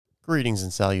Greetings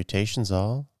and salutations,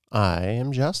 all. I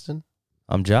am Justin.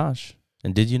 I'm Josh.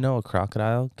 And did you know a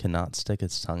crocodile cannot stick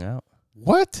its tongue out?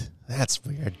 What? That's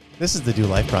weird. This is the Do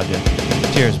Life Project.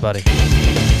 Cheers, buddy.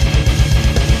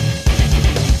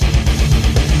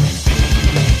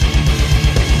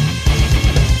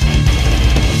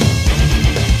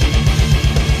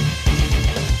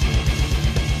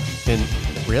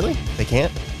 Really? They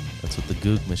can't? That's what the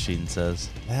Goog machine says.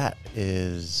 That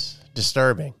is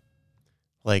disturbing.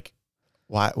 Like,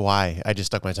 why? I just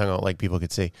stuck my tongue out like people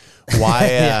could see. Why?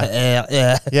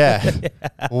 Yeah.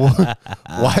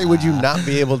 Why would you not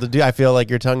be able to do? I feel like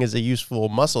your tongue is a useful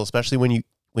muscle, especially when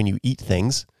you eat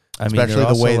things. I mean, especially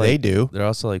the way they do. They're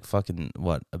also like fucking,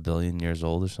 what, 1 billion years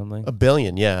old or something? 1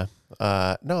 billion, yeah.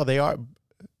 No, they are.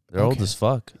 They're old as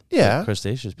fuck. Yeah. Like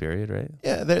Cretaceous period, right?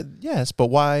 Yeah, yes, but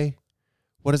why?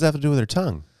 What does that have to do with their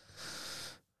tongue?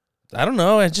 I don't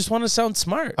know. I just want to sound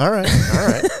smart. All right.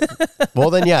 Well,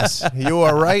 then, yes, you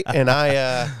are right, and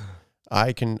I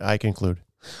conclude.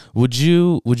 Would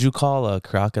you call a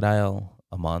crocodile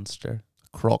a monster?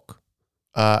 Croc.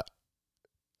 I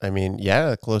mean, yeah,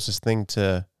 the closest thing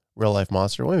to real life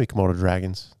monster. Maybe Komodo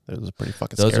dragons. Those are pretty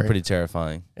fucking scary. Those are pretty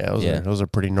terrifying. Yeah, those are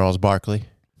pretty Gnarls Barkley.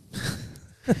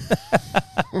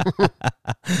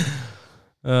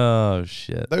 Oh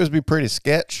shit! Those would be pretty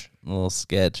sketch. A little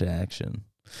sketch action.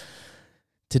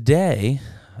 Today,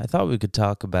 I thought we could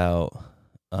talk about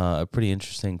a pretty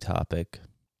interesting topic.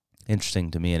 Interesting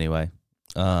to me, anyway.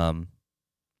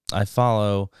 I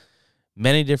follow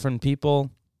many different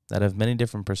people that have many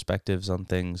different perspectives on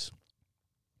things.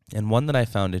 And one that I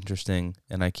found interesting,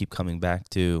 and I keep coming back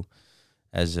to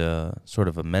as a sort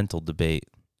of a mental debate,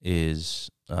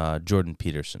 is Jordan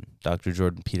Peterson, Dr.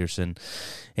 Jordan Peterson,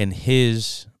 and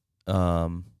his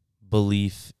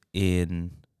belief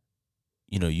in,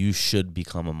 you should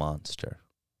become a monster.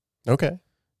 Okay.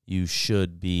 You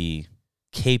should be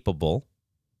capable,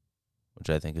 which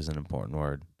I think is an important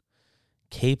word,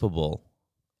 capable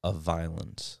of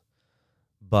violence,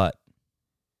 but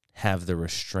have the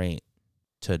restraint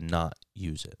to not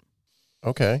use it.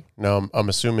 Okay. Now, I'm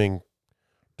assuming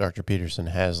Dr. Peterson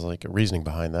has like a reasoning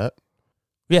behind that.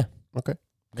 Yeah. Okay.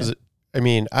 Because, I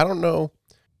don't know.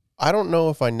 I don't know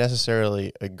if I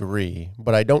necessarily agree,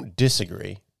 but I don't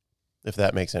disagree, if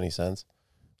that makes any sense.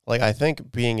 Like, I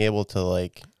think being able to,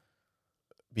 like,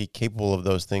 be capable of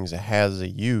those things has a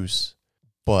use,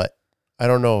 but I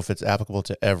don't know if it's applicable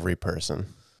to every person.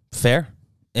 Fair.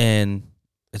 And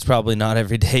it's probably not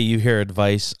every day you hear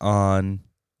advice on,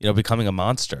 becoming a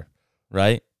monster,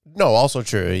 right? No, also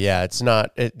true. Yeah, it's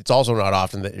not. It's also not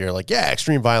often that you're like, yeah,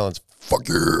 extreme violence. Fuck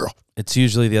yeah. It's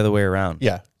usually the other way around.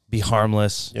 Yeah. Be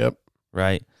harmless. Yep.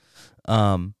 Right.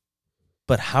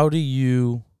 But how do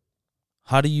you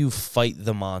fight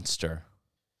the monster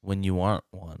when you aren't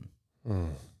one? Well,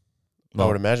 I Well,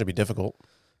 would imagine it'd be difficult.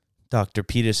 Dr.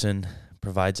 Peterson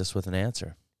provides us with an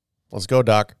answer. Let's go,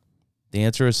 Doc. The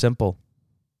answer is simple.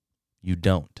 You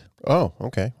don't. Oh,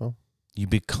 okay. Well, You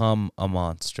become a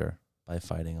monster by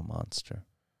fighting a monster.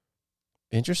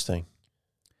 interesting.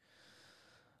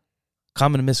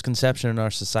 Common misconception in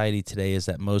our society today is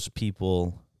that most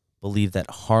people believe that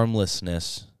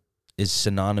harmlessness is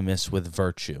synonymous with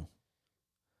virtue.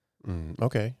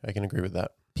 Okay, I can agree with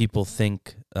that. People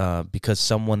think because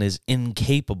someone is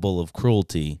incapable of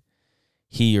cruelty,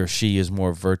 he or she is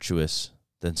more virtuous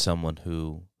than someone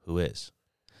who is.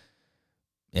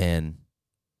 And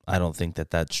I don't think that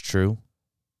that's true.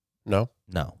 No?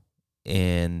 No.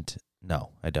 And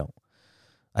no, I don't.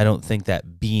 I don't think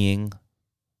that being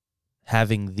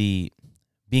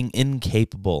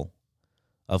incapable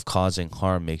of causing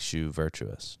harm makes you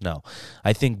virtuous. No.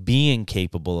 I think being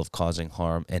capable of causing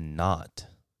harm and not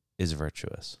is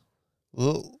virtuous.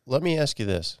 Well, let me ask you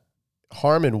this.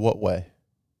 Harm in what way?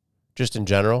 Just in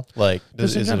general? Like,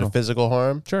 is it a physical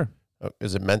harm? Sure.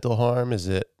 Is it mental harm? Is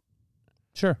it?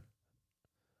 Sure.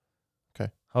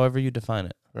 Okay. However you define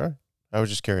it. All right. I was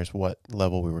just curious what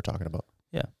level we were talking about.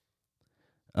 Yeah.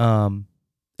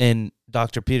 And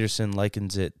Dr. Peterson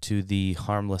likens it to the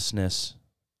harmlessness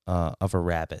of a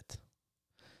rabbit.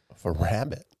 Of a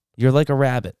rabbit? You're like a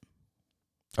rabbit.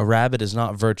 A rabbit is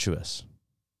not virtuous.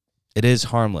 It is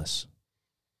harmless.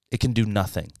 It can do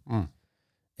nothing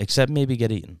except maybe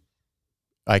get eaten.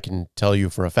 I can tell you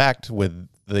for a fact with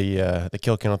the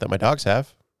kill count that my dogs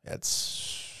have,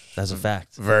 that's a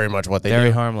fact. Very much what they do.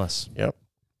 Very harmless. Yep.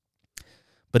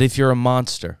 But if you're a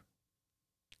monster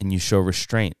and you show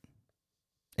restraint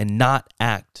and not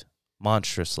act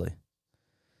monstrously,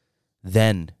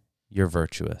 then you're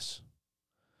virtuous.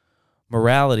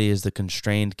 Morality is the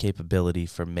constrained capability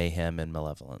for mayhem and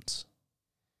malevolence.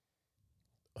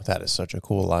 That is such a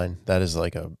cool line. That is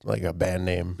like a band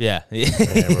name. Yeah.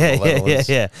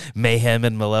 Yeah. Mayhem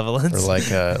and Malevolence. Or like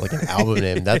an album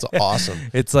name. That's awesome.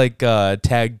 It's like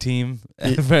tag team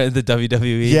for the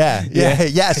WWE. Yeah.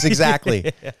 Yes,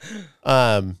 exactly.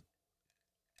 All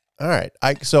right.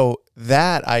 So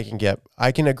that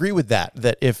I can agree with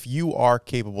that if you are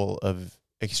capable of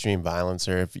extreme violence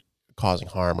or if causing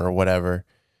harm or whatever,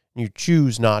 you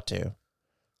choose not to,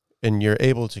 and you're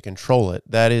able to control it,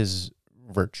 that is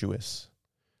virtuous.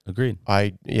 Agreed.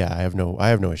 I have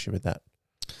no issue with that.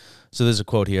 So there's a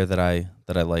quote here that I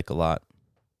like a lot.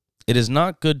 It is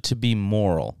not good to be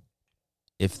moral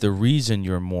if the reason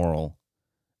you're moral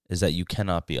is that you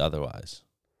cannot be otherwise.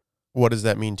 What does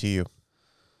that mean to you?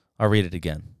 I'll read it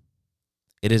again.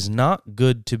 It is not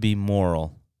good to be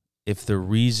moral if the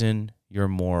reason you're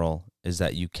moral is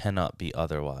that you cannot be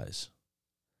otherwise.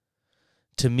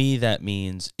 To me, that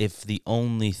means if the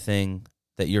only thing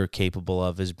that you're capable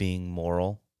of is being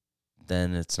moral,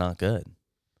 then it's not good.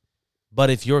 But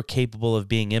if you're capable of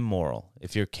being immoral,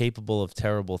 if you're capable of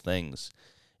terrible things,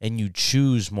 and you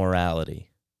choose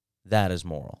morality, that is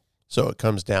moral. So it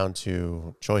comes down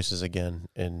to choices again,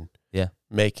 and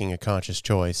making a conscious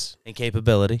choice. And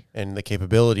capability. And the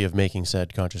capability of making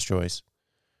said conscious choice.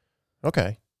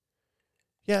 Okay.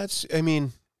 Yeah,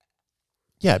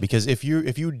 because if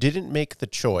you didn't make the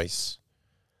choice,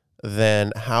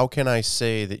 then how can I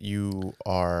say that you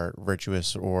are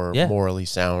virtuous or morally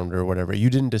sound or whatever? You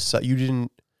didn't decide. You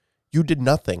did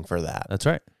nothing for that. That's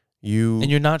right. And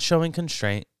you're not showing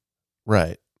constraint.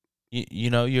 Right.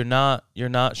 You're not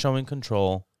showing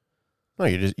control.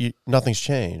 No, nothing's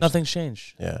changed. Nothing's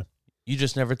changed. Yeah. You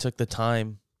just never took the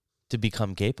time to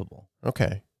become capable.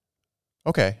 Okay.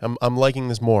 I'm liking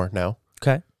this more now.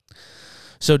 Okay.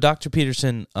 So Dr.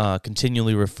 Peterson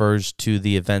continually refers to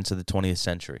the events of the 20th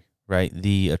century, right?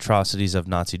 The atrocities of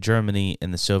Nazi Germany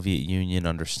and the Soviet Union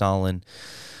under Stalin.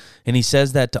 And he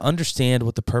says that to understand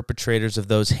what the perpetrators of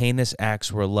those heinous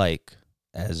acts were like,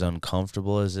 as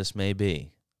uncomfortable as this may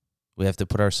be, we have to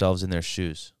put ourselves in their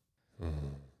shoes. Mm-hmm.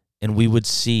 And we would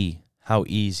see how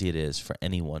easy it is for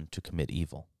anyone to commit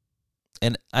evil.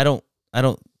 And I don't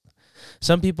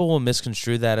some people will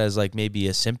misconstrue that as like maybe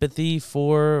a sympathy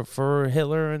for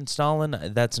Hitler and Stalin.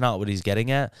 That's not what he's getting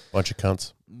at. Bunch of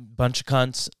cunts.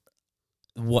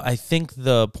 Well, I think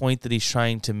the point that he's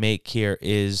trying to make here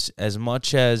is, as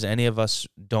much as any of us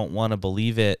don't want to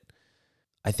believe it,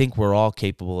 I think we're all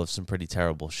capable of some pretty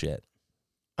terrible shit.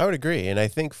 I would agree. And I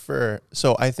think for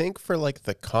like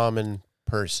the common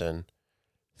person,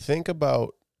 think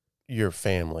about your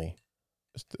family.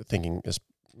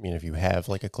 If you have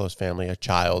like a close family, a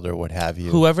child or what have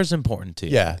you. Whoever's important to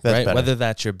you. Yeah, that's right? better. Whether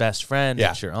that's your best friend,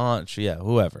 it's your aunt,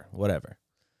 whoever, whatever.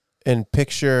 And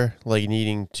picture like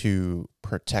needing to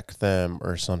protect them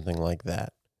or something like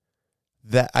that.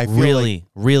 That I feel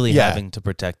really having to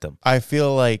protect them. I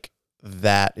feel like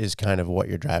that is kind of what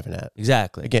you're driving at.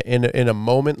 Exactly. Again, in a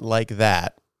moment like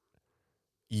that,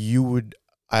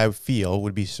 I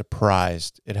would be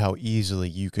surprised at how easily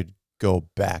you could go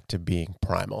back to being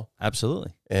primal.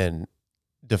 Absolutely. And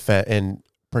defend and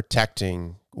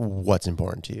protecting what's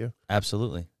important to you.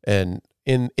 Absolutely. And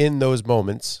in those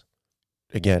moments,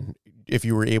 again, if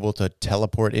you were able to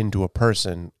teleport into a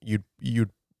person,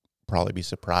 you'd probably be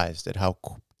surprised at how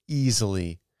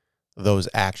easily those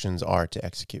actions are to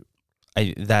execute.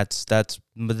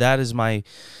 That is my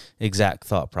exact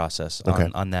thought process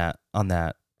on that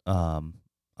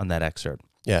excerpt.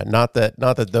 Yeah, not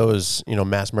that those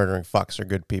mass murdering fucks are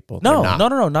good people. No,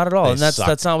 not at all. And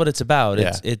that's not what it's about.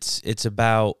 Yeah. It's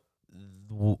about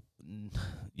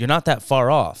you're not that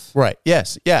far off. Right.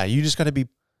 Yes. Yeah. You just got to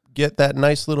get that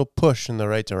nice little push in the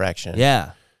right direction.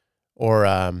 Yeah. Or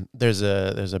there's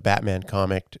a Batman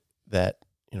comic that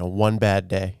one bad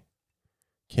day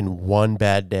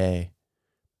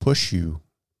push you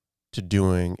to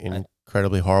doing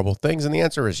incredibly horrible things, and the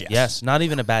answer is yes. Yes. Not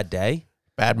even a bad day.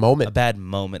 Bad moment. A bad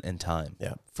moment in time.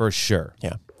 Yeah. For sure.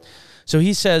 Yeah. So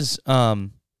he says,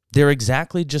 they're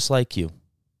exactly just like you.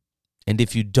 And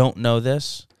if you don't know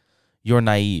this, you're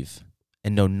naive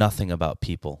and know nothing about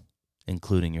people,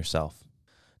 including yourself.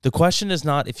 The question is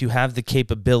not if you have the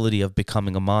capability of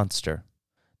becoming a monster.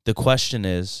 The question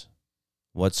is,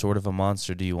 what sort of a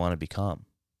monster do you want to become?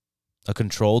 A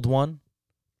controlled one?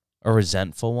 A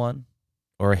resentful one?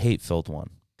 Or a hate-filled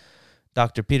one?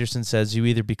 Dr. Peterson says you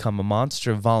either become a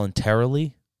monster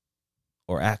voluntarily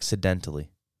or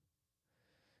accidentally.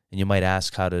 And you might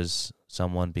ask, how does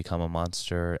someone become a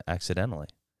monster accidentally?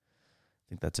 I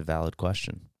think that's a valid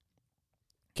question.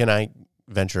 Can I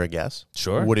venture a guess?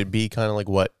 Sure. Would it be kind of like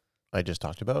what I just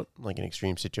talked about? Like an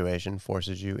extreme situation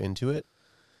forces you into it?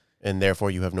 and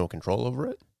therefore you have no control over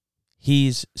it?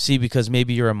 Because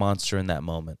maybe you're a monster in that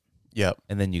moment. Yep.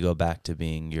 And then you go back to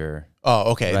being your...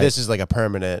 Oh, okay. Right. This is like a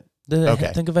permanent...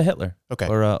 Okay. Think of a Hitler. Okay.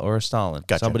 Or a Stalin.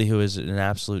 Gotcha. Somebody who is an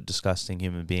absolute disgusting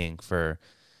human being for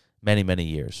many, many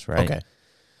years, right? Okay.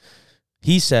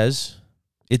 He says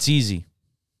it's easy.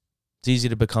 It's easy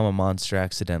to become a monster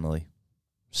accidentally.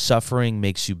 Suffering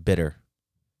makes you bitter,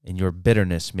 and your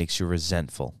bitterness makes you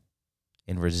resentful,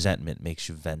 and resentment makes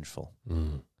you vengeful.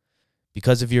 Mm.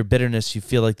 Because of your bitterness, you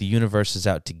feel like the universe is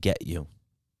out to get you,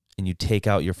 and you take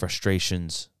out your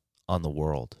frustrations on the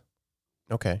world.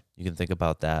 Okay. You can think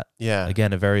about that. Yeah.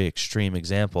 Again, a very extreme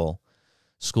example,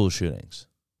 school shootings.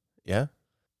 Yeah.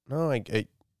 No, I get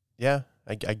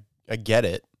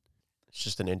it. It's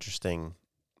just an interesting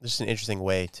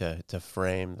way to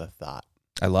frame the thought.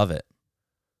 I love it.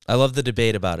 I love the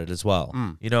debate about it as well.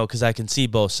 Because I can see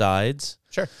both sides.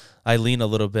 Sure. I lean a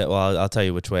little bit. Well, I'll tell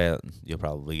you which way. You'll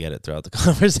probably get it throughout the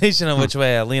conversation on which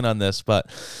way I lean on this. But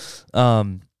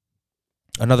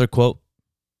another quote: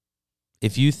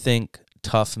 "If you think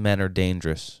tough men are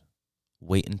dangerous,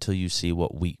 wait until you see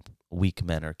what weak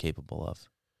men are capable of."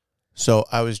 So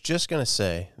I was just gonna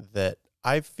say that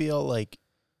I feel like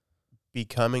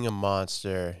becoming a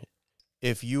monster,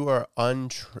 if you've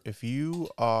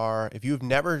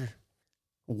never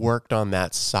worked on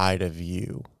that side of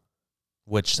you.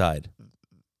 Which side?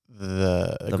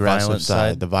 The aggressive violent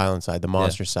side, the violent side, the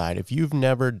monster side. If you've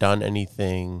never done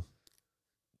anything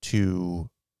to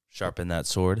sharpen that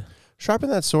sword,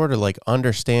 or like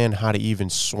understand how to even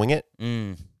swing it,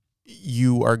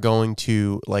 you are going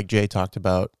to, like Jay talked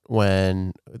about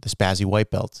when the spazzy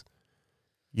white belts,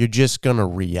 you're just going to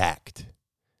react.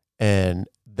 And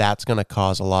that's going to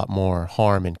cause a lot more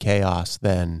harm and chaos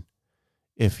than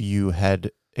if you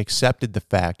had accepted the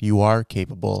fact you are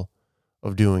capable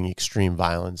of doing extreme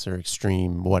violence or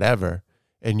extreme whatever,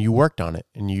 and you worked on it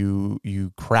and you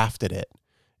crafted it.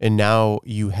 And now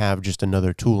you have just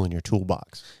another tool in your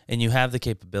toolbox. And you have the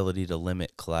capability to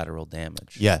limit collateral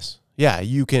damage. Yes. Yeah,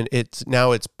 you can. It's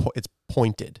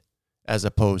pointed as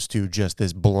opposed to just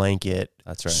this blanket,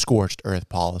 that's right, scorched earth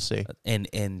policy.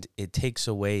 And it takes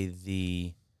away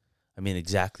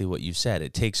exactly what you said.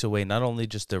 It takes away not only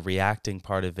just the reacting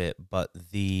part of it, but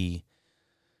the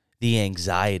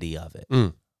anxiety of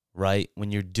it. Right?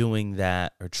 When you're doing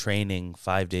that or training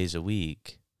 5 days a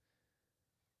week,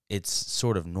 it's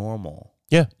sort of normal.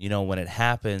 Yeah. When it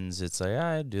happens, it's like,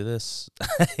 I do this.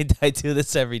 I do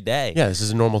this every day. Yeah, this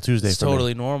is a normal Tuesday it's for me. It's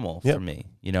totally normal for me,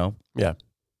 Yeah.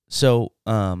 So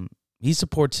he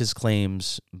supports his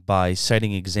claims by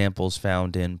citing examples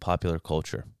found in popular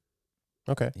culture.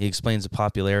 Okay. He explains the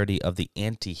popularity of the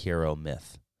anti-hero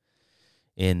myth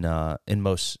in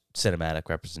most cinematic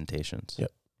representations.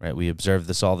 Yep. Right? We observe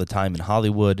this all the time in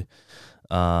Hollywood.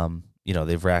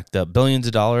 They've racked up billions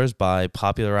of dollars by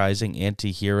popularizing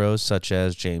anti-heroes such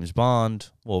as James Bond,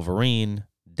 Wolverine,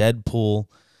 Deadpool.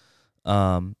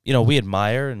 We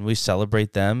admire and we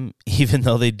celebrate them, even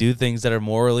though they do things that are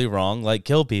morally wrong, like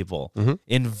kill people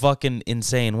in fucking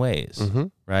insane ways,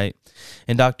 right?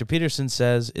 And Dr. Peterson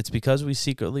says it's because we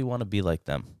secretly want to be like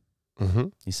them.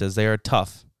 He says they are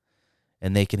tough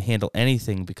and they can handle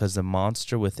anything because the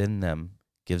monster within them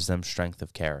gives them strength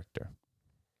of character.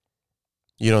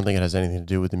 You don't think it has anything to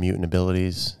do with the mutant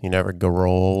abilities? You never grow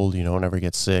old. You don't ever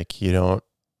get sick. You don't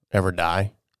ever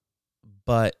die.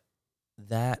 But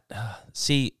that,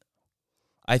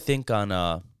 I think on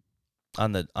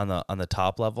the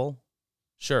top level,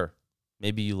 sure,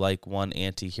 maybe you like one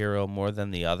anti-hero more than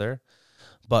the other.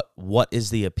 But what is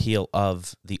the appeal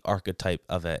of the archetype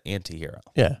of an anti-hero?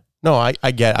 Yeah. No, I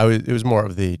get. It was more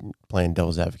of the playing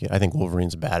devil's advocate. I think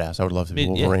Wolverine's a badass. I would love to be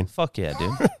Wolverine. Yeah, fuck yeah,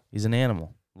 dude. He's an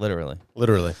animal. Literally.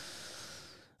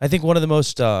 I think one of the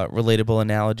most relatable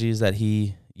analogies that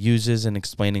he uses in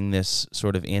explaining this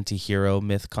sort of anti-hero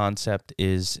myth concept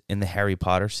is in the Harry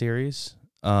Potter series.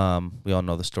 We all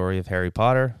know the story of Harry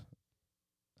Potter,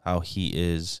 how he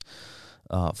is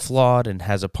flawed and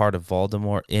has a part of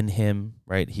Voldemort in him,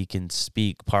 right? He can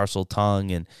speak parcel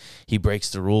tongue and he breaks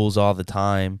the rules all the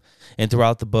time. And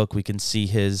throughout the book, we can see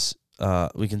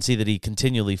that he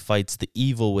continually fights the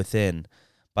evil within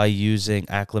by using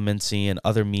acclimancy and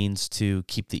other means to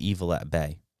keep the evil at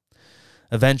bay.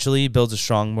 Eventually, he builds a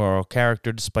strong moral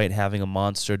character despite having a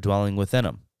monster dwelling within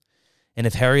him. And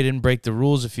if Harry didn't break the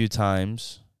rules a few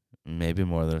times, maybe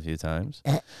more than a few times,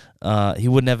 he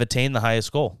wouldn't have attained the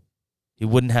highest goal. He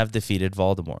wouldn't have defeated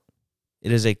Voldemort.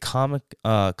 It is a common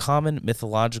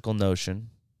mythological notion.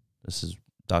 This is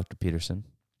Dr. Peterson.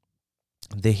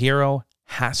 The hero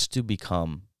has to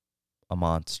become a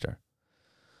monster,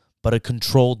 but a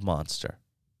controlled monster.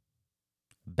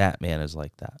 Batman is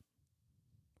like that.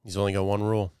 He's only got one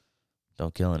rule.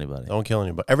 Don't kill anybody. Don't kill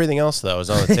anybody. Everything else, though, is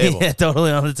on the table. Yeah,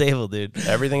 totally on the table, dude.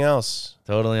 Everything else.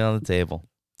 Totally on the table.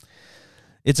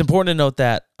 It's important to note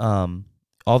that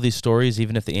all these stories,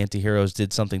 even if the anti-heroes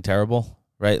did something terrible,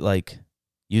 right, like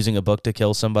using a book to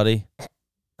kill somebody,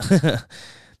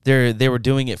 they were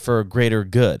doing it for a greater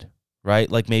good,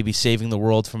 right? Like maybe saving the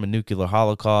world from a nuclear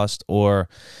holocaust or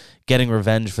getting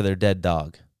revenge for their dead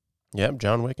dog. Yep,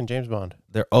 John Wick and James Bond.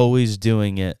 They're always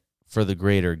doing it for the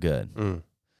greater good. Mm.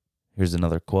 Here's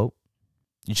another quote.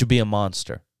 You should be a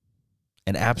monster,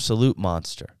 an absolute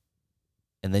monster,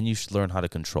 and then you should learn how to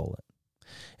control it.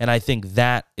 And I think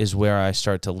that is where I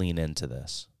start to lean into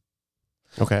this.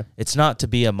 Okay. It's not to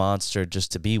be a monster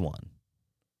just to be one.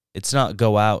 It's not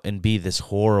go out and be this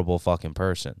horrible fucking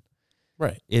person.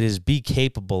 Right. It is be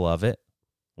capable of it,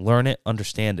 learn it,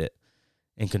 understand it,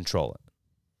 and control it.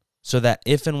 So that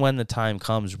if and when the time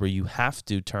comes where you have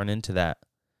to turn into that,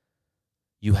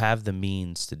 you have the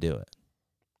means to do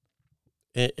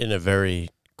it. In a very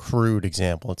crude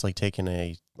example, it's like taking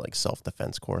a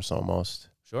self-defense course almost.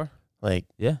 Sure. Like,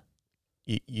 yeah,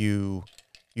 you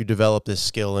develop this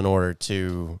skill in order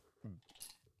to,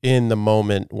 in the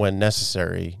moment when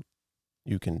necessary,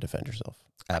 you can defend yourself.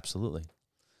 Absolutely.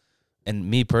 And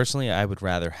me personally, I would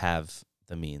rather have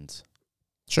the means.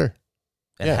 Sure.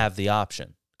 And have the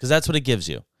option. Because that's what it gives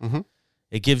you. Mm-hmm.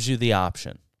 It gives you the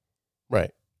option.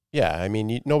 Right. Yeah, I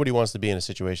mean, nobody wants to be in a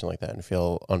situation like that and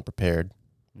feel unprepared.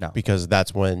 No. Because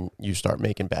that's when you start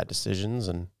making bad decisions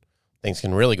and things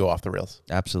can really go off the rails.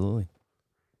 Absolutely.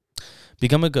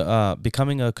 Becoming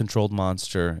a controlled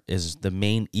monster is the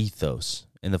main ethos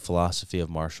in the philosophy of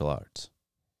martial arts.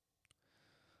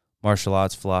 Martial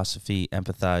arts philosophy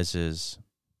emphasizes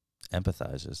on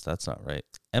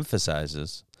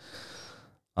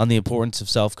the importance of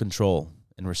self-control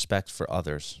and respect for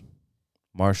others.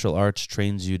 Martial arts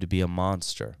trains you to be a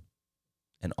monster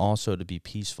and also to be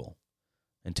peaceful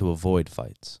and to avoid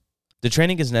fights. The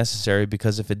training is necessary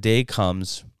because if a day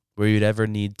comes where you'd ever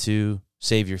need to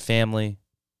save your family,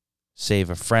 save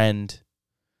a friend,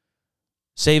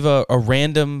 save a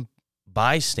random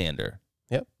bystander,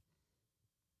 yep,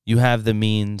 you have the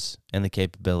means and the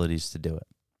capabilities to do it.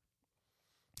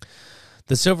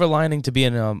 The silver lining to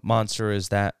being a monster is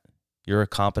that you're a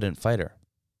competent fighter.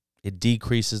 It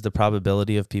decreases the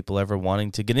probability of people ever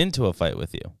wanting to get into a fight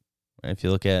with you. If you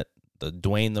look at the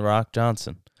Dwayne "The Rock"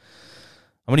 Johnson,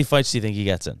 how many fights do you think he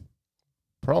gets in?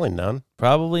 Probably none.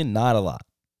 Probably not a lot,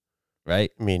 right?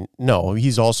 I mean, no,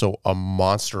 he's also a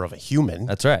monster of a human.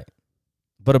 That's right.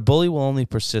 But a bully will only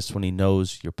persist when he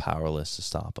knows you're powerless to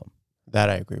stop him. That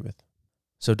I agree with.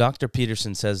 So Dr.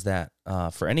 Peterson says that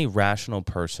for any rational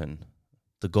person,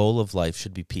 the goal of life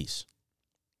should be peace.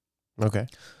 Okay.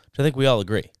 Which I think we all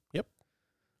agree. Yep.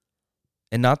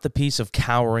 And not the peace of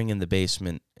cowering in the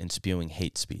basement and spewing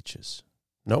hate speeches.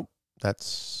 Nope.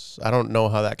 I don't know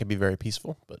how that could be very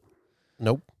peaceful, but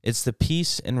nope. It's the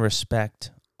peace and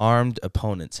respect armed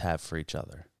opponents have for each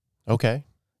other. Okay.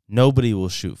 Nobody will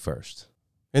shoot first.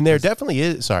 And there definitely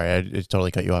is, sorry, I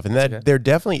totally cut you off. And that okay. There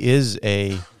definitely is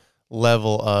a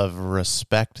level of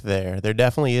respect there. There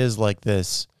definitely is like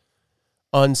this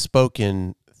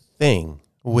unspoken thing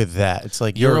with that. It's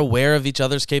like you're aware of each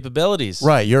other's capabilities.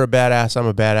 Right. You're a badass. I'm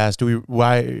a badass. Do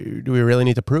we really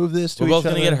need to prove this to We're each both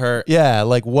other? going to get hurt. Yeah.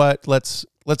 Like what? Let's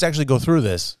actually go through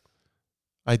this.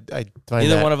 I find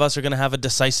Either one of us are going to have a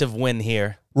decisive win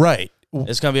here. Right.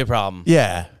 It's going to be a problem.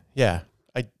 Yeah. Yeah.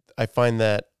 I find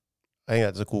that, I think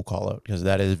that's a cool call out because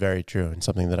that is very true and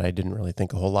something that I didn't really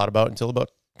think a whole lot about until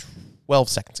about 12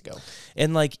 seconds ago.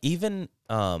 And like even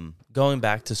going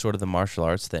back to sort of the martial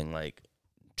arts thing, like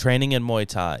training in Muay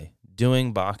Thai,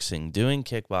 doing boxing, doing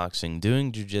kickboxing,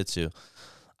 doing jiu-jitsu.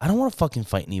 I don't want to fucking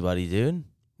fight anybody, dude.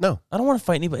 No. I don't want to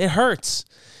fight anybody. It hurts.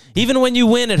 Even when you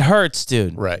win, it hurts,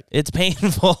 dude. Right. It's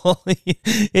painful.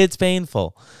 It's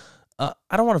painful. I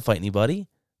don't want to fight anybody.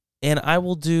 And I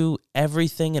will do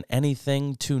everything and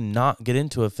anything to not get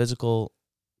into a physical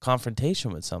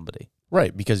confrontation with somebody.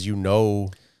 Right, because you know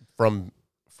from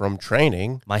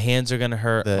training. My hands are going to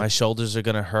hurt. My shoulders are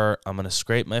going to hurt. I'm going to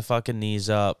scrape my fucking knees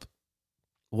up.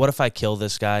 What if I kill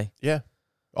this guy? Yeah,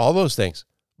 all those things.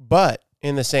 But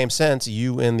in the same sense,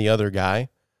 you and the other guy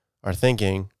are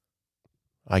thinking,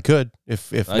 I could,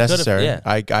 if necessary.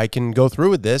 I can go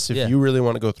through with this if you really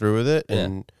want to go through with it.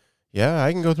 And yeah,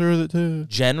 I can go through with it too.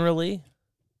 Generally,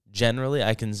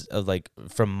 I can, like,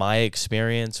 from my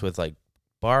experience with, like,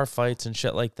 bar fights and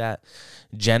shit like that,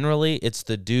 generally, it's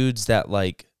the dudes that,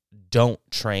 like, don't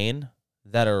train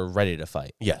that are ready to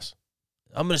fight. Yes.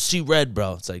 I'm going to see red,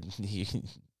 bro. It's like,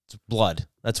 It's blood.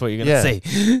 That's what you're going to see.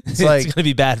 It's like, going to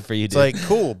be bad for you, dude. It's like,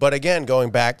 cool. But again,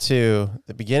 going back to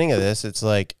the beginning of this, it's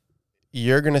like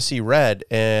you're going to see red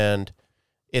and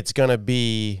it's going to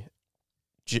be,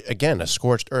 again, a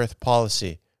scorched earth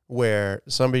policy where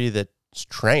somebody that's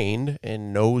trained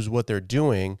and knows what they're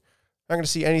doing not going to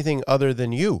see anything other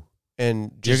than you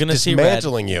and just you're gonna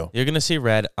dismantling see red. you. You're going to see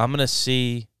red. I'm going to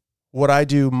see what I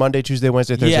do Monday, Tuesday,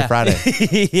 Wednesday, Thursday,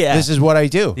 Friday. Yeah. This is what I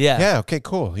do. Yeah. Yeah. Okay,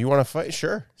 cool. You want to fight?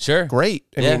 Sure. Sure. Great.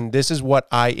 I mean, this is what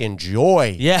I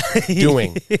enjoy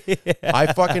doing.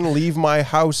 I fucking leave my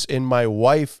house and my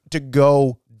wife to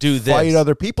go do this. Fight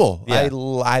other people. Yeah.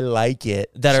 I like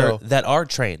it. That are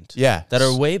trained. Yeah. That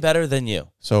are way better than you.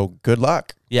 So good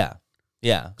luck. Yeah.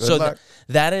 Yeah. Good luck.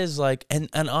 That is like, and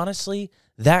honestly,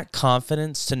 that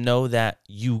confidence to know that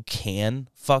you can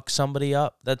fuck somebody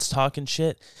up that's talking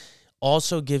shit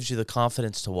also gives you the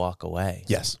confidence to walk away.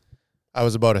 Yes. I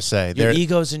was about to say. Your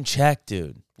ego's in check,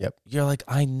 dude. Yep. You're like,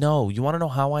 I know. You want to know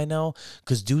how I know?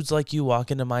 Because dudes like you walk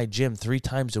into my gym 3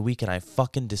 times a week and I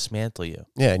fucking dismantle you.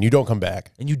 Yeah, and you don't come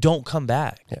back. And you don't come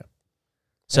back. Yeah.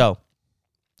 So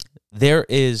there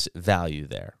is value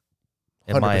there,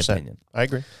 in 100%. My opinion. I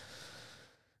agree.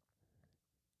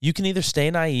 You can either stay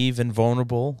naive and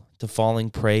vulnerable to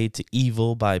falling prey to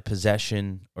evil by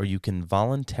possession, or you can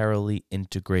voluntarily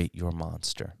integrate your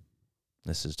monster.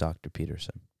 This is Dr.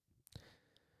 Peterson.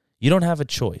 You don't have a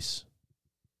choice.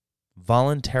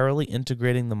 Voluntarily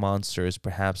integrating the monster is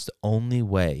perhaps the only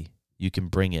way you can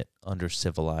bring it under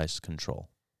civilized control.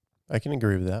 I can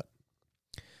agree with that.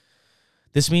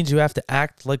 This means you have to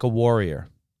act like a warrior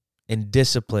and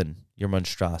discipline your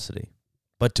monstrosity.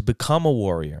 But to become a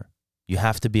warrior, you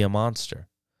have to be a monster.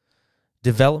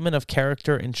 Development of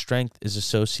character and strength is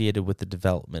associated with the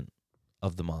development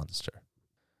of the monster.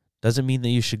 Doesn't mean that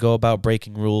you should go about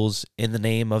breaking rules in the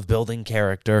name of building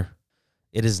character.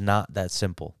 It is not that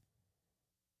simple.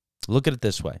 Look at it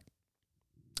this way.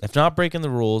 If not breaking the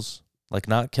rules, like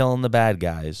not killing the bad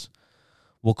guys,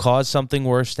 will cause something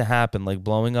worse to happen, like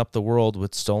blowing up the world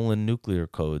with stolen nuclear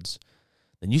codes,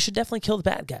 then you should definitely kill the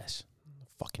bad guys.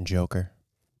 Fucking Joker.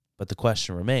 But the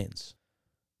question remains,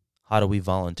 how do we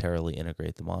voluntarily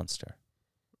integrate the monster?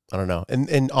 I don't know.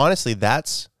 And honestly,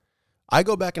 I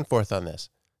go back and forth on this.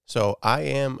 So I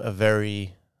am a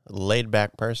very laid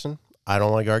back person. I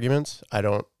don't like arguments. I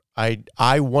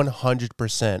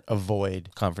 100% avoid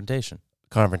confrontation.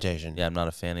 Yeah, I'm not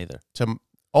a fan either.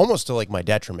 Almost to like my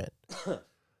detriment.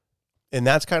 And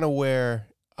that's kind of where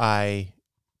I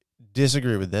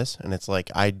disagree with this. And it's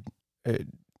like,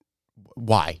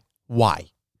 why?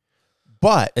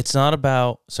 But it's not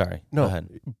about, sorry, no, go ahead.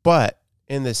 But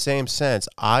in the same sense,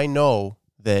 I know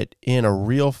that in a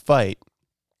real fight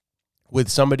with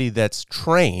somebody that's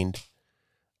trained,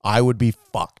 I would be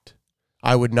fucked.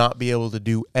 I would not be able to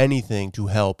do anything to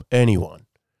help anyone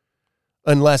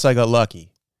unless I got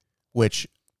lucky, which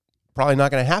probably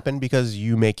not going to happen because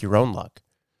you make your own luck.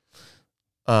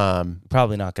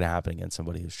 Probably not going to happen against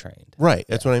somebody who's trained. Right.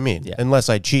 That's what I mean. Yeah. Unless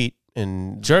I cheat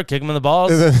and sure, kick him in the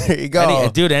balls. There you go.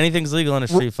 Dude, anything's legal in a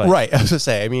street fight. Right. I was going to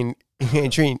say, I mean, you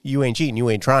ain't cheating, you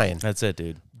ain't trying. That's it,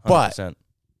 dude. 100%. But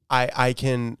I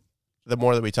can, the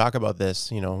more that we talk about this,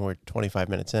 we're 25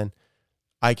 minutes in,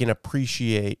 I can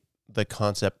appreciate the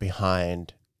concept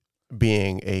behind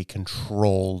being a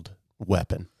controlled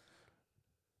weapon.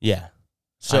 Yeah.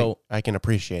 So I can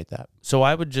appreciate that. So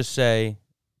I would just say,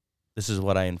 this is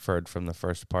what I inferred from the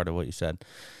first part of what you said.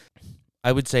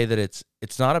 I would say that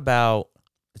it's not about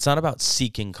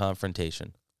seeking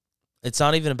confrontation. It's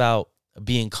not even about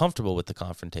being comfortable with the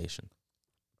confrontation.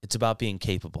 It's about being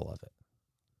capable of it.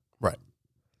 Right.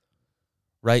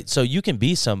 Right? So you can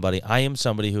be somebody. I am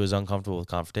somebody who is uncomfortable with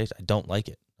confrontation. I don't like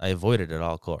it. I avoid it at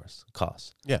all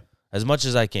costs. Yeah. As much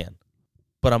as I can.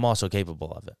 But I'm also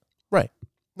capable of it. Right.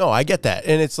 No, I get that.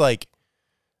 And it's like,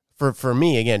 for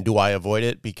me, again, do I avoid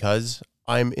it because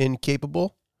I'm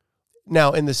incapable?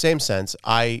 Now, in the same sense,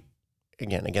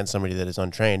 against somebody that is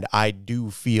untrained, I do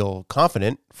feel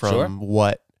confident from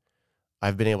what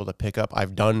I've been able to pick up.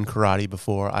 I've done karate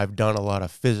before. I've done a lot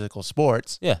of physical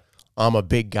sports. Yeah. I'm a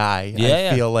big guy.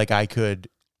 Yeah, I feel like I could.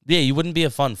 Yeah, you wouldn't be a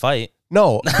fun fight.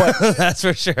 No, but that's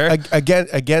for sure.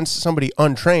 Against somebody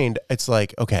untrained, it's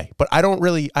like, okay, but I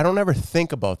don't ever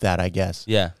think about that, I guess.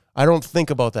 Yeah. I don't think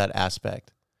about that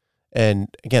aspect.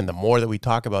 And again, the more that we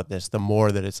talk about this, the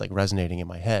more that it's like resonating in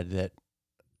my head that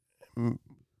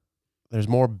there's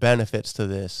more benefits to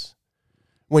this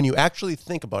when you actually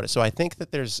think about it. So I think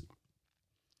that there's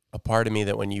a part of me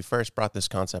that when you first brought this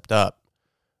concept up,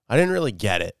 I didn't really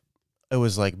get it. It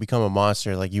was like, become a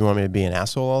monster. Like, you want me to be an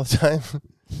asshole all the time?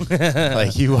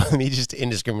 Like, you want me just to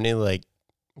indiscriminately, like,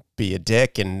 be a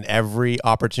dick, and every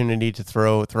opportunity to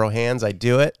throw hands, I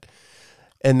do it.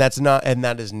 And that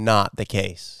is not the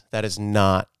case. That is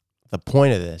not the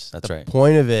point of this. That's right. The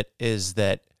point of it is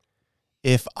that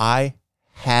if I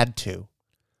had to,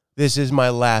 this is my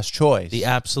last choice. The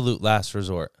absolute last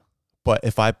resort. But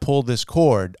if I pull this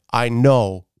cord, I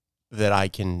know that I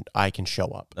can show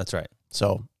up. That's right.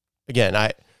 So again,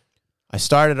 I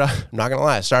started off, I'm not going to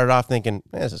lie, I started off thinking,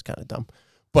 this is kind of dumb.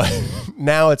 But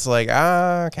now it's like,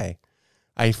 okay.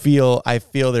 I feel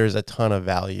there's a ton of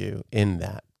value in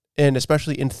that. And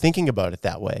especially in thinking about it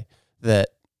that way, that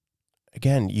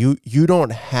again, you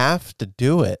don't have to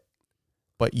do it,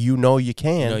 but you know you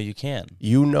can. You know you can.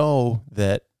 You know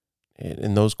that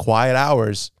in those quiet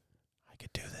hours, I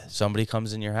could do this. Somebody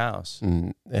comes in your house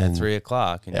and at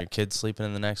 3:00 and your kid's sleeping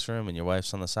in the next room and your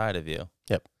wife's on the side of you.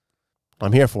 Yep.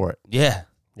 I'm here for it. Yeah.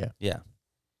 Yeah. Yeah.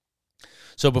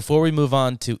 So before we move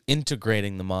on to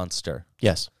integrating the monster.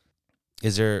 Yes.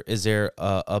 Is there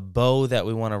a bow that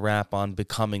we want to wrap on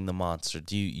becoming the monster?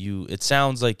 Do you it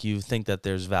sounds like you think that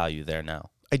there's value there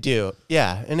now. I do.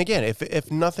 Yeah. And again,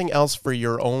 if nothing else for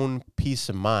your own peace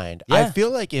of mind, Yeah. I feel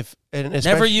like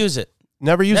Never use it.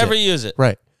 Never use it.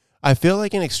 Right. I feel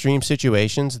like in extreme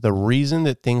situations, the reason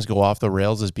that things go off the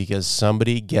rails is because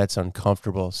somebody gets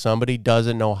uncomfortable. Somebody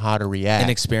doesn't know how to react.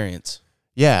 Inexperience.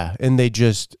 Yeah. And they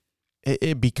just,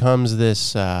 it becomes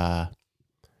this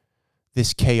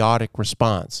chaotic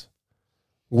response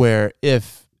where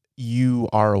if you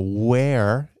are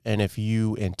aware and if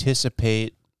you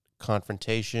anticipate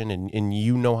confrontation and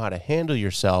you know how to handle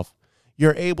yourself,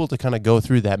 you're able to kind of go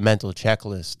through that mental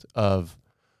checklist of,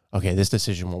 okay, this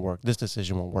decision won't work. This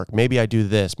decision won't work. Maybe I do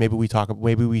this. Maybe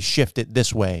we shift it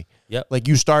this way. Yep. Like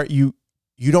you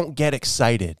don't get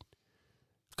excited.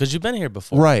 Because you've been here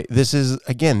before. Right. This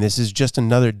is just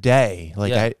another day.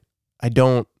 Like Yeah.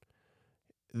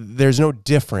 there's no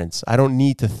difference. I don't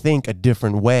need to think a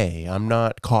different way. I'm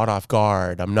not caught off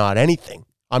guard. I'm not anything.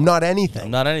 I'm not anything.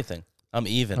 I'm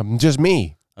even. I'm just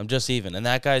me. I'm just even. And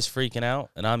that guy's freaking out,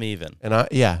 and I'm even. And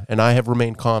I have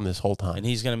remained calm this whole time. And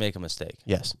he's going to make a mistake.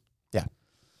 Yes. Yeah.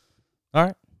 All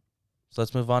right. So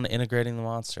let's move on to integrating the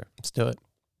monster. Let's do it.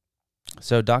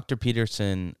 So Dr.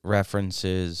 Peterson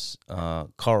references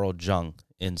Carl Jung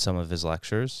in some of his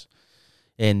lectures.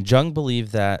 And Jung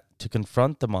believed that to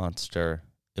confront the monster,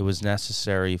 it was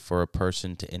necessary for a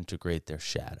person to integrate their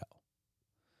shadow.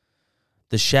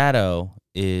 The shadow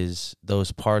is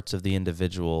those parts of the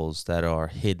individuals that are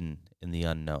hidden in the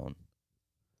unknown.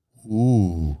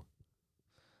 Ooh.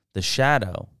 The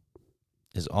shadow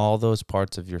is all those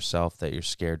parts of yourself that you're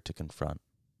scared to confront.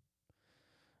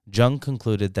 Jung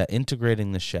concluded that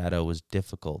integrating the shadow was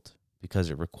difficult because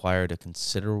it required a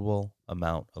considerable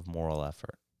amount of moral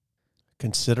effort.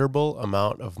 Considerable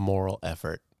amount of moral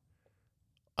effort.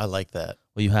 I like that.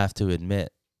 Well, you have to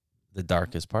admit the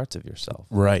darkest parts of yourself.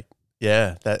 Right.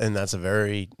 Yeah. That's a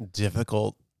very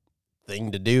difficult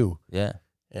thing to do. Yeah.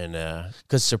 And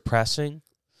because suppressing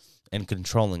and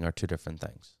controlling are two different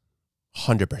things.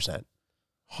 100%.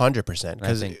 100%. And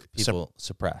I think people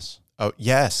suppress. Oh,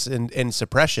 yes. And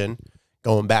suppression,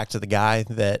 going back to the guy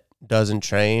that doesn't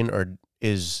train or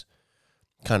is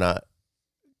kind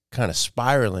of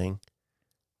spiraling.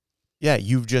 Yeah,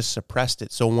 you've just suppressed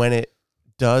it. So when it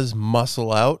does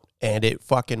muscle out, and it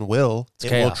fucking will, it's it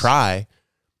chaos. will try,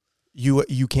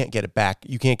 you can't get it back.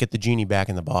 You can't get the genie back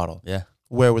in the bottle. Yeah.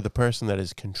 Where with the person that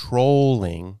is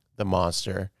controlling the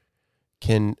monster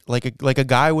can, like a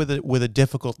guy with a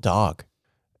difficult dog.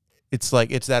 It's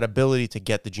that ability to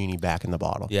get the genie back in the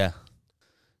bottle. Yeah.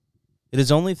 It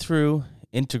is only through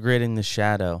integrating the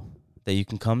shadow that you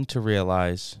can come to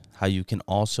realize how you can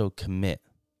also commit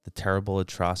the terrible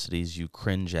atrocities you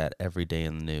cringe at every day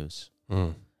in the news.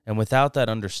 Mm. And without that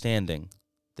understanding,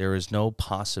 there is no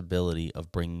possibility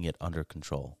of bringing it under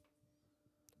control.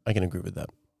 I can agree with that.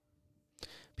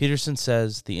 Peterson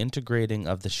says the integrating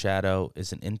of the shadow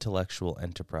is an intellectual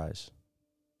enterprise.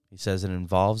 He says it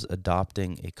involves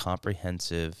adopting a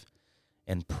comprehensive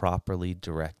and properly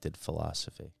directed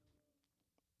philosophy.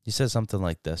 He says something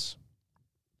like this: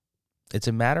 it's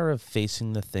a matter of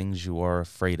facing the things you are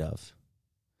afraid of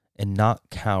and not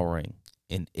cowering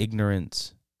in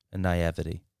ignorance and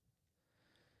naivety.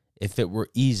 If it were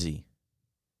easy,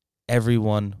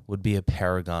 everyone would be a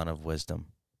paragon of wisdom.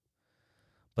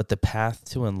 But the path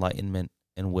to enlightenment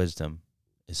and wisdom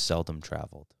is seldom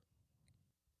traveled.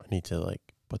 I need to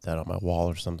put that on my wall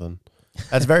or something.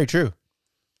 That's very true.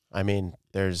 I mean,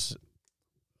 I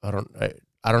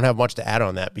don't have much to add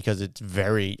on that because it's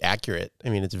very accurate. I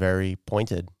mean, it's very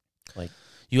pointed.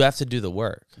 You have to do the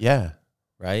work. Yeah.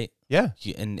 Right? Yeah.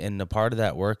 And a part of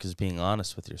that work is being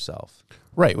honest with yourself.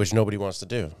 Right, which nobody wants to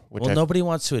do. Nobody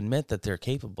wants to admit that they're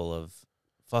capable of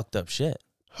fucked up shit.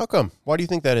 How come? Why do you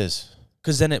think that is?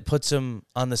 Because then it puts them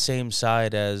on the same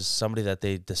side as somebody that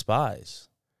they despise.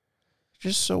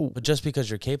 But just because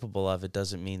you're capable of it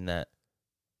doesn't mean that.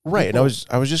 Right, and I was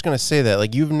just gonna say that,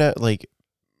 like,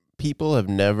 people have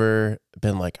never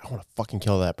been like, I want to fucking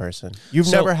kill that person.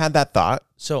 You've never had that thought.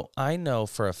 So I know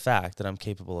for a fact that I'm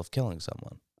capable of killing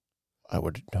someone. I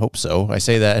would hope so. I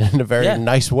say that in a very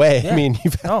nice way. Yeah. I mean,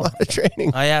 you've had a lot of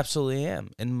training. I absolutely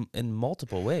am in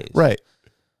multiple ways. Right.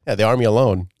 Yeah, the Army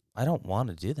alone. I don't want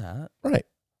to do that. Right.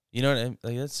 You know what I mean?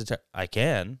 Like, I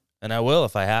can, and I will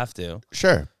if I have to.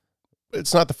 Sure.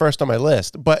 It's not the first on my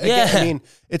list. But again, I mean,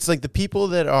 it's like the people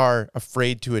that are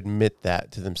afraid to admit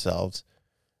that to themselves.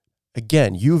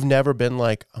 Again, you've never been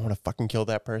like, I want to fucking kill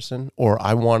that person, or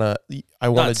I want to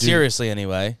Not seriously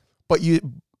anyway. But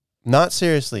not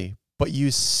seriously, but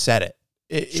you said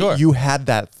it. Sure. You had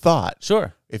that thought.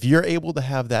 Sure. If you're able to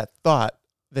have that thought,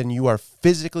 then you are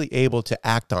physically able to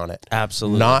act on it.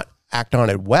 Absolutely. Not act on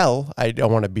it well. I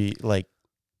don't want to be like,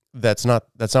 that's not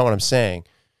what I'm saying.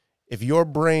 If your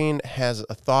brain has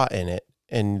a thought in it,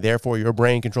 and therefore your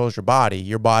brain controls your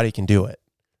body can do it.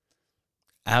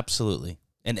 Absolutely.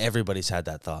 And everybody's had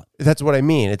that thought. That's what I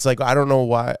mean. It's like, I don't know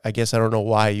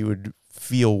why you would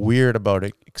feel weird about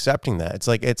it, accepting that. It's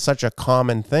like, it's such a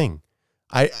common thing.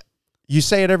 You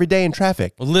say it every day in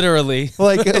traffic. Literally.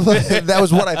 Like, that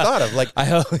was what I thought of. Like,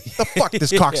 the fuck,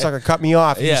 this cocksucker cut me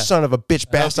off. You son of a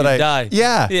bitch bastard. I die.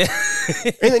 Yeah.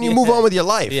 And then you move on with your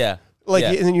life. Yeah. Like,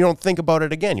 and then you don't think about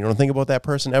it again. You don't think about that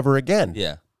person ever again.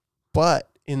 Yeah. But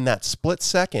in that split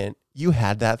second, you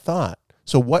had that thought.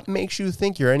 So what makes you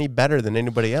think you're any better than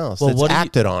anybody else that's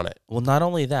acted on it? Well, not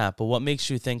only that, but what makes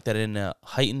you think that in a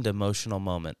heightened emotional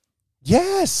moment,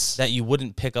 yes, that you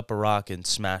wouldn't pick up a rock and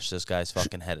smash this guy's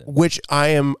fucking head in? Which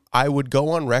I would go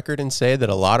on record and say that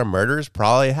a lot of murders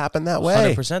probably happen that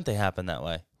way. 100% they happen that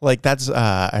way. Like, that's,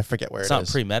 I forget where it's not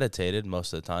premeditated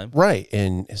most of the time. Right.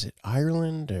 And is it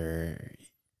Ireland or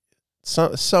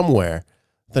somewhere?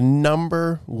 The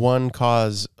number one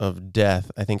cause of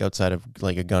death, I think, outside of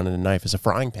like a gun and a knife, is a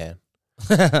frying pan.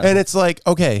 And it's like,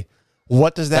 okay,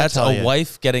 what does that tell you? That's a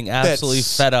wife getting absolutely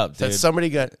fed up, dude. That somebody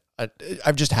got,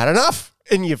 I've just had enough.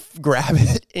 And you grab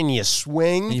it and you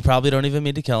swing. And you probably don't even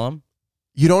mean to kill him.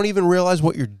 You don't even realize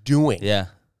what you're doing. Yeah.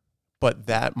 But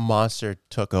that monster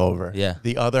took over. Yeah.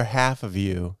 The other half of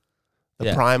you,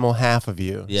 the primal half of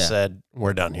you, said,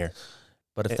 we're done here.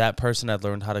 But if that person had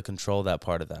learned how to control that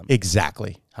part of them.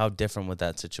 Exactly. How different would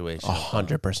that situation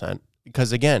 100%.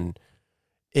 Because again,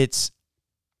 it's,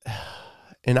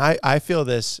 and I feel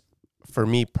this for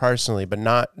me personally, but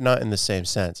not in the same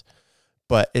sense.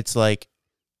 But it's like,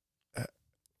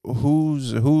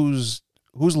 who's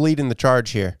leading the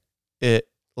charge here? It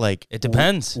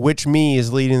depends. Which me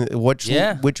is leading? Which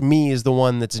me is the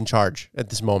one that's in charge at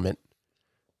this moment?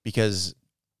 Because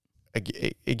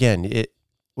again,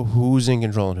 who's in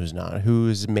control and who's not?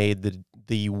 Who's made the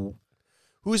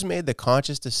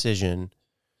conscious decision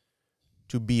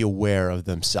to be aware of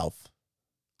themselves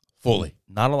fully?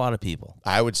 Not a lot of people.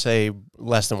 I would say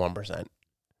less than 1%,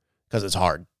 because it's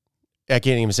hard. I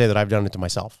can't even say that I've done it to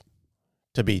myself,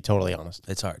 to be totally honest.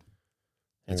 It's hard.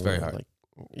 It's very hard.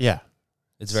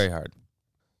 It's very hard.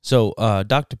 So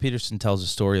Dr. Peterson tells a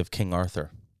story of King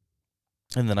Arthur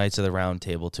and the Knights of the Round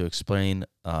Table to explain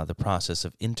the process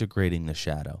of integrating the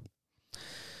shadow.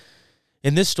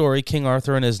 In this story, King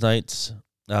Arthur and his knights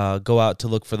go out to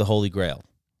look for the Holy Grail.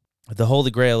 The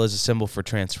Holy Grail is a symbol for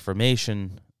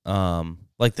transformation,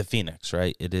 like the phoenix,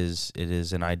 right? It is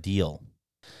an ideal.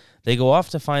 They go off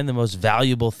to find the most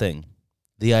valuable thing,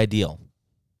 the ideal.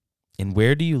 And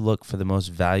where do you look for the most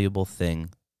valuable thing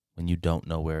when you don't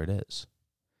know where it is?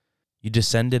 You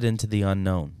descended into the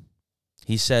unknown.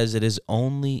 He says it is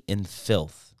only in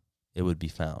filth it would be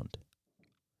found.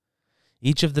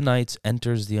 Each of the knights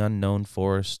enters the unknown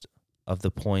forest of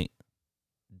the point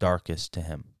darkest to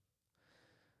him.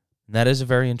 And that is a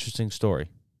very interesting story,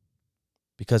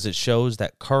 because it shows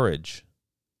that courage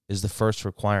is the first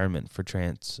requirement for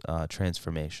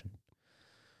transformation.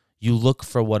 You look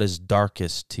for what is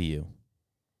darkest to you.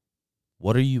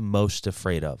 What are you most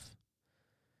afraid of?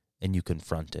 And you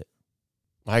confront it.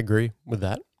 I agree with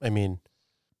that. I mean,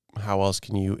 how else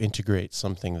can you integrate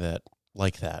something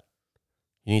like that?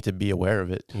 You need to be aware of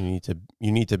it. You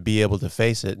need to be able to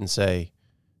face it and say,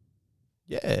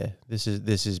 yeah, this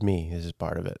is me. This is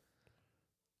part of it.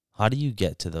 How do you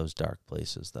get to those dark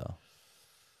places, though?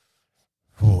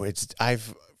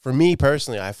 For me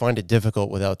personally, I find it difficult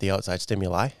without the outside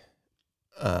stimuli.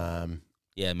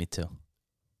 Yeah, me too.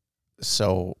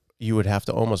 So you would have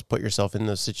to almost put yourself in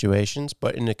those situations,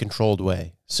 but in a controlled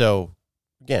way. So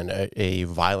again, a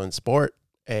violent sport,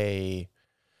 a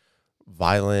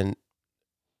violent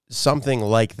something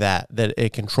like that a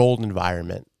controlled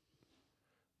environment.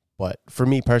 But for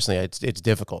me personally, it's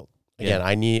difficult. Again,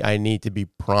 Yeah. I need to be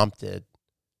prompted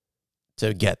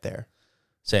to get there.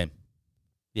 Same.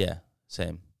 Yeah,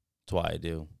 same. That's why I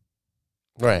do.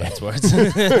 Right. Sports.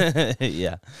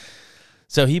 Yeah.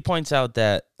 So he points out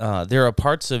that there are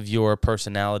parts of your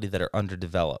personality that are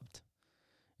underdeveloped.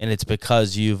 And it's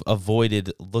because you've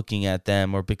avoided looking at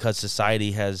them or because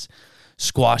society has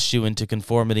squashed you into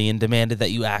conformity and demanded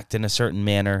that you act in a certain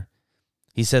manner.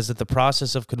 He says that the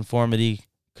process of conformity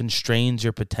constrains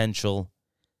your potential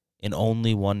in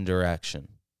only one direction.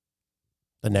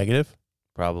 The negative?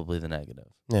 Probably the negative.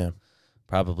 Yeah.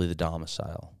 Probably the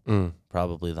domicile.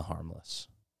 Probably the harmless.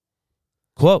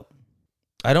 Quote,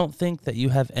 I don't think that you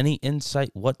have any insight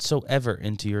whatsoever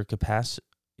into your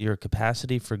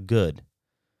capacity for good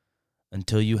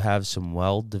until you have some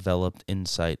well-developed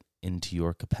insight into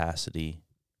your capacity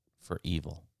for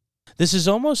evil. This is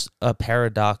almost a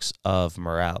paradox of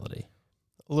morality.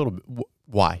 A little bit.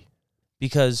 Why?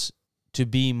 Because to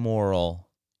be moral,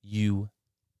 you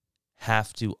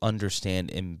have to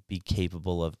understand and be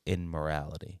capable of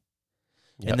immorality.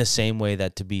 Yep. In the same way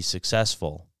that to be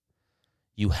successful,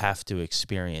 you have to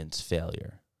experience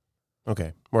failure.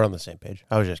 Okay, we're on the same page.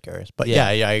 I was just curious. But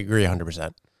Yeah. yeah, I agree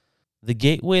 100%. The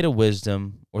gateway to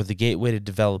wisdom, or the gateway to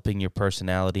developing your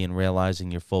personality and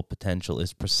realizing your full potential,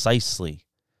 is precisely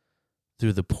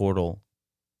through the portal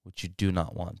which you do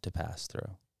not want to pass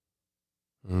through.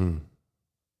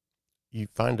 You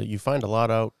find a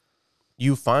lot out.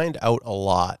 You find out a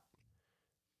lot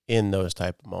in those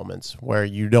type of moments where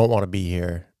you don't want to be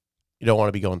here. You don't want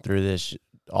to be going through this,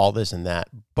 all this and that.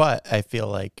 But I feel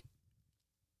like,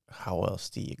 how else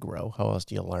do you grow? How else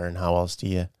do you learn? How else do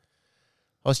you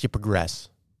progress?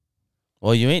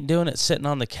 Well, you ain't doing it sitting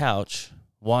on the couch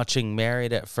watching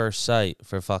Married at First Sight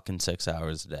for fucking 6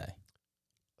 hours a day.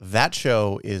 That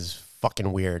show is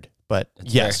fucking weird. But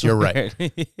It's yes, you're very right.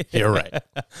 weird. You're right.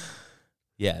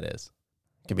 Yeah, it is.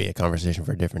 Could be a conversation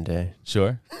for a different day.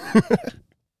 Sure.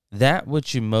 That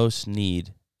which you most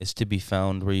need is to be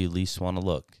found where you least want to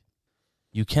look.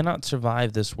 You cannot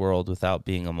survive this world without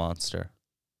being a monster.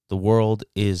 The world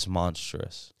is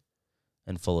monstrous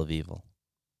and full of evil.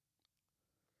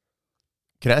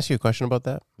 Can I ask you a question about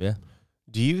that? Yeah.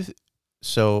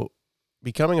 So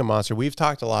becoming a monster, we've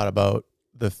talked a lot about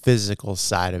the physical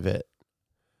side of it,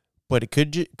 but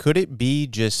could it be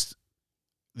just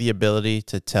the ability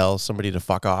to tell somebody to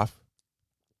fuck off?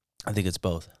 I think it's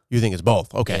both. You think it's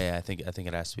both? Okay. Yeah, I think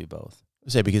it has to be both.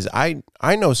 Say, because I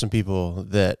know some people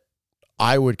that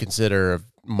I would consider a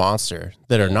monster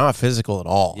that are not physical at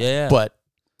all. Yeah. But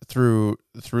through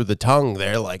the tongue,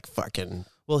 they're like fucking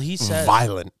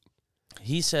violent.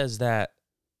 He says that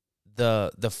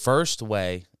the first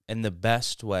way and the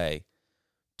best way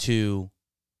to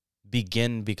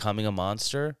begin becoming a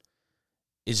monster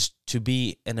is to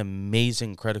be an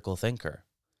amazing critical thinker.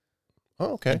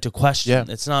 Oh, okay. And to question.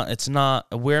 Yeah. It's not,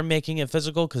 we're making it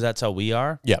physical because that's how we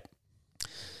are. Yep.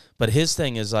 But his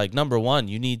thing is like, number one,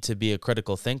 you need to be a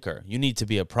critical thinker. You need to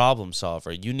be a problem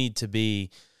solver. You need to be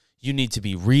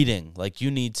reading. Like, you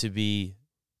need to be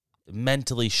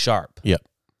mentally sharp. Yep.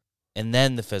 And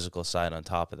then the physical side on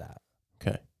top of that.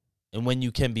 Okay. And when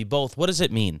you can be both, what does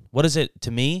it mean? What is it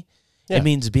to me? Yeah. It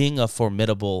means being a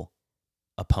formidable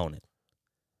opponent.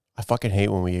 I fucking hate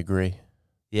when we agree.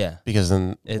 Yeah. Because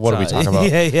then what are we talking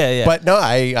about? Yeah. But no,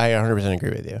 I 100% agree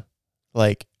with you.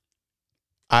 Like,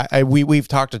 we've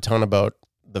talked a ton about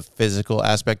the physical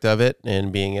aspect of it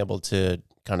and being able to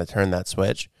kind of turn that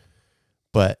switch.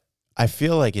 But I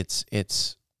feel like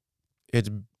it's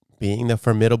being the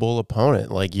formidable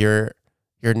opponent. Like, you're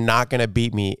not going to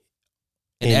beat me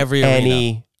in every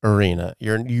any arena.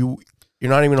 You're not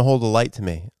even going to hold a light to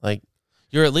me. Like,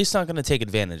 you're at least not going to take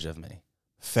advantage of me.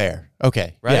 Fair.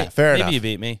 Okay. Right? Yeah, fair enough. Maybe you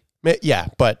beat me. Yeah,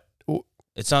 but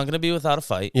It's not going to be without a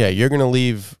fight. yeah, you're going to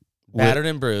leave Battered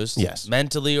and bruised. Yes.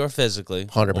 Mentally or physically.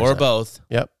 100%. Or both.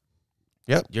 Yep.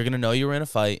 You're going to know you were in a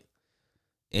fight,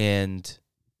 and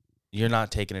you're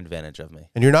not taking advantage of me.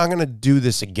 And you're not going to do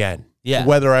this again. Yeah.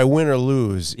 Whether I win or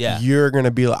lose, you're going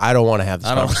to be like, I don't want to have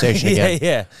this conversation again.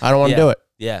 Yeah. I don't want to do it.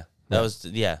 Yeah.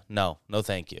 No,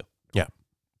 thank you. Yeah.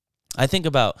 I think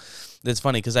about, it's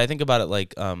funny because I think about it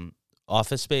like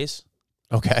Office Space.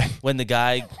 Okay. When the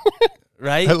guy,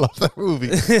 right? I love that movie.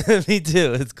 Me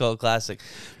too. It's called classic.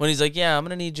 When he's like, yeah, I'm going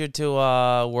to need you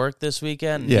to work this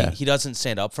weekend. Yeah. He doesn't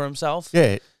stand up for himself.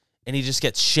 Yeah. and he just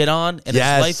gets shit on, and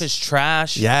Yes. his life is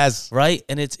trash. Yes. Right?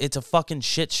 And it's a fucking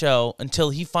shit show until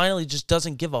he finally just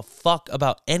doesn't give a fuck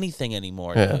about anything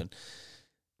anymore, dude.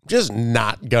 Just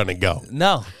not gonna go.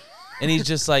 No. And he's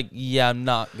just like, yeah, I'm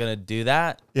not going to do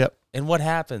that. Yep. And what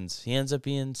happens? He ends up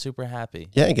being super happy.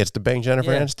 Yeah, he gets to bang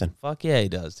Jennifer Yeah. Aniston. Fuck yeah, he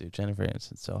does, dude. Jennifer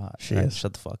Aniston's so hot. She All right, is.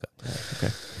 shut the fuck up.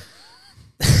 Okay.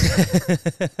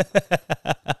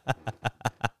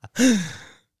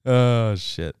 Oh,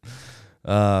 shit.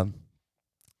 Don't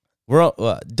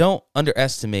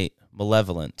underestimate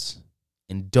malevolence,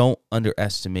 and don't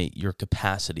underestimate your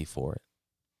capacity for it.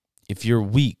 If you're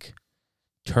weak,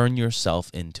 turn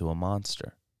yourself into a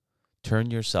monster.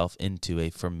 Turn yourself into a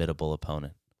formidable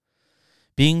opponent.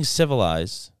 Being a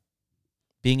civilized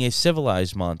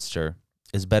monster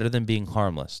is better than being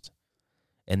harmless.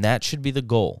 And that should be the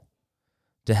goal,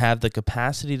 to have the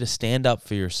capacity to stand up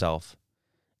for yourself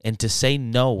and to say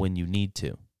no when you need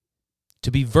to. To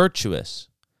be virtuous,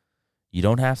 you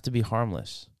don't have to be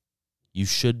harmless. You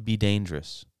should be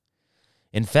dangerous.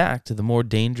 In fact, the more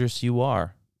dangerous you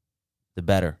are, the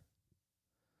better.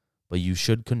 But you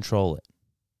should control it.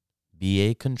 Be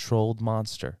a controlled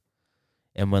monster.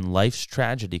 And when life's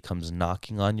tragedy comes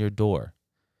knocking on your door,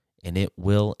 and it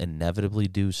will inevitably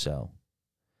do so,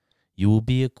 you will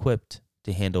be equipped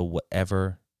to handle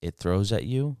whatever it throws at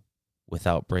you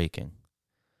without breaking.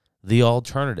 The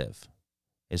alternative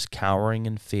is cowering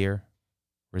in fear,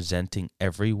 resenting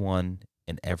everyone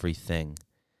and everything,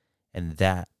 and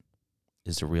that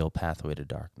is the real pathway to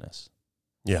darkness.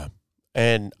 Yeah.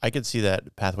 And I could see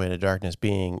that pathway to darkness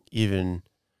being even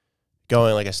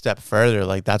going like a step further.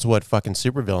 Like that's what fucking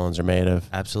supervillains are made of.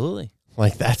 Absolutely.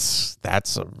 Like that's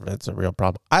a real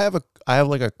problem. I have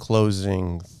like a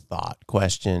closing thought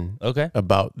question Okay.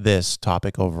 about this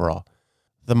topic overall.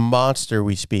 The monster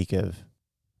we speak of,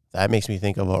 that makes me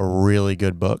think of a really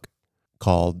good book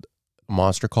called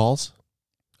Monster Calls.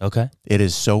 Okay. It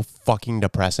is so fucking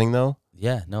depressing though.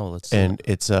 Yeah, no, let's And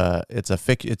it's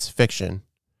fiction,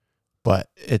 but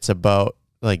it's about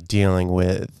like dealing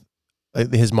with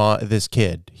his mom, this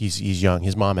kid. He's young.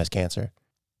 His mom has cancer.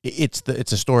 It's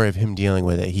a story of him dealing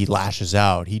with it. He lashes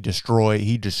out. He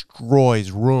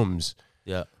destroys rooms.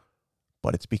 Yeah.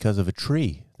 But it's because of a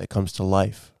tree that comes to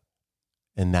life,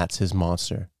 and that's his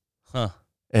monster. Huh.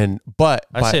 But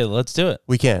I say let's do it.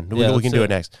 we can Yeah, we can let's do do it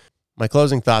next. My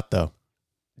closing thought though.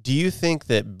 Do you think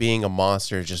that being a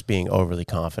monster is just being overly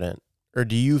confident? Or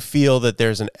do you feel that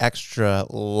there's an extra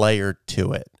layer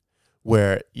to it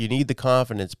where you need the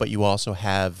confidence, but you also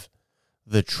have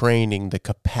the training, the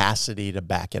capacity to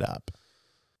back it up?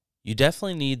 You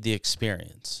definitely need the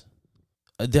experience.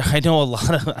 I know a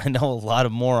lot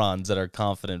of morons that are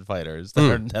confident fighters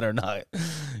that are not,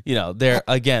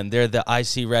 they're the I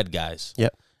see red guys.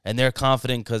 Yep. And they're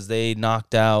confident because they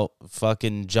knocked out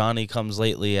fucking Johnny Comes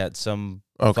Lately at some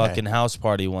fucking house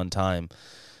party one time.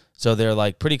 So they're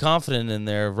like pretty confident in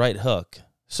their right hook.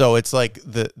 So it's like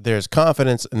there's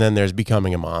confidence and then there's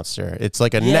becoming a monster. It's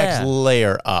like a next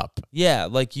layer up. Yeah,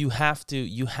 like you have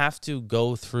to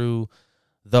go through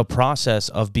the process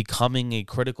of becoming a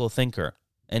critical thinker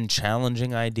and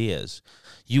challenging ideas.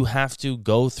 You have to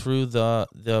go through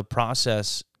the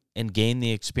process and gain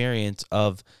the experience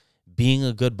of being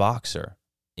a good boxer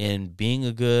and being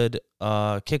a good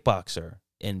kickboxer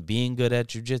and being good at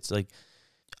jiu-jitsu. Like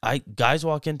guys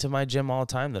walk into my gym all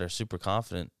the time that are super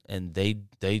confident and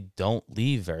they don't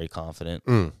leave very confident.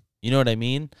 You know what I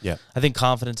mean? Yeah. I think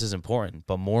confidence is important,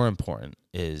 but more important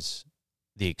is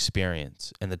the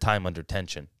experience and the time under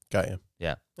tension. Got you.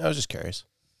 Yeah. I was just curious.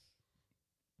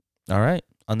 All right.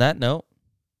 On that note,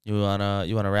 you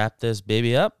wanna wrap this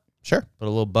baby up? Sure. Put a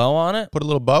little bow on it? Put a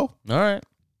little bow. All right.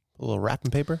 A little wrapping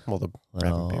paper. Well, the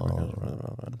wrapping paper.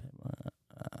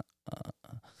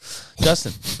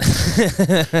 Justin.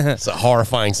 It's a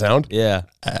horrifying sound. Yeah.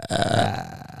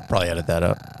 Probably edit that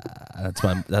up.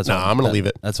 I'm gonna leave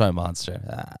it. That's my monster.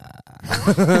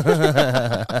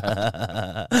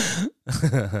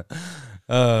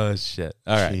 Oh shit!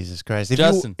 All right, Jesus Christ,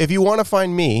 Justin. If you want to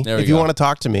find me, if you want to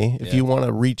talk to me, if you want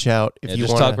to reach out, if you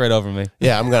just want talk right over me.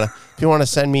 Yeah, I'm gonna. If you want to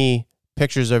send me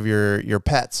pictures of your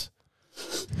pets,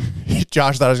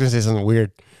 Josh thought I was gonna say something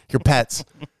weird. Your pets.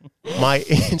 My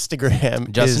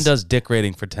Instagram. Justin does dick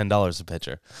rating for $10 a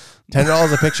picture.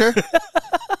 $10 a picture.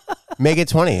 Make it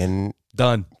 20 and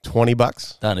done.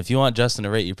 $20. Done. If you want Justin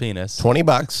to rate your penis,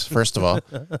 $20. First of all,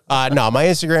 no. My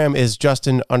Instagram is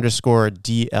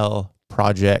Justin_DL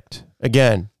Project.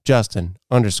 Again,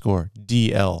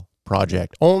 Justin_DL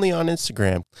Project. Only on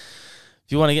Instagram.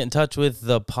 if you want to get in touch with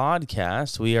the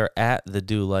podcast, we are at the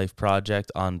Do Life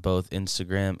Project on both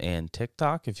Instagram and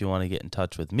TikTok. If you want to get in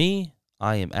touch with me,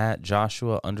 I am at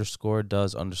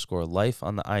Joshua_does_life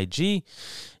on the IG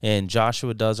and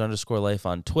Joshua does_life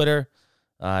on Twitter.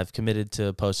 I've committed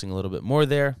to posting a little bit more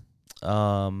there.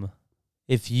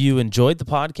 If you enjoyed the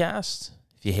podcast,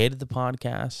 if you hated the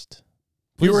podcast,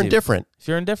 if you were indifferent,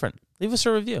 leave us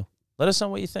a review. Let us know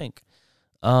what you think.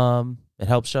 It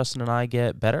helps Justin and I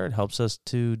get better. It helps us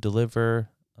to deliver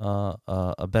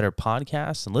a better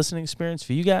podcast and listening experience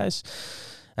for you guys.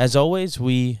 As always,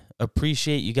 we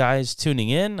appreciate you guys tuning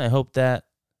in. I hope that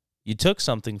you took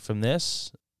something from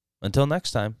this. Until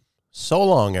next time. So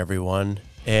long, everyone,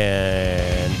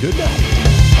 and good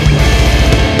night.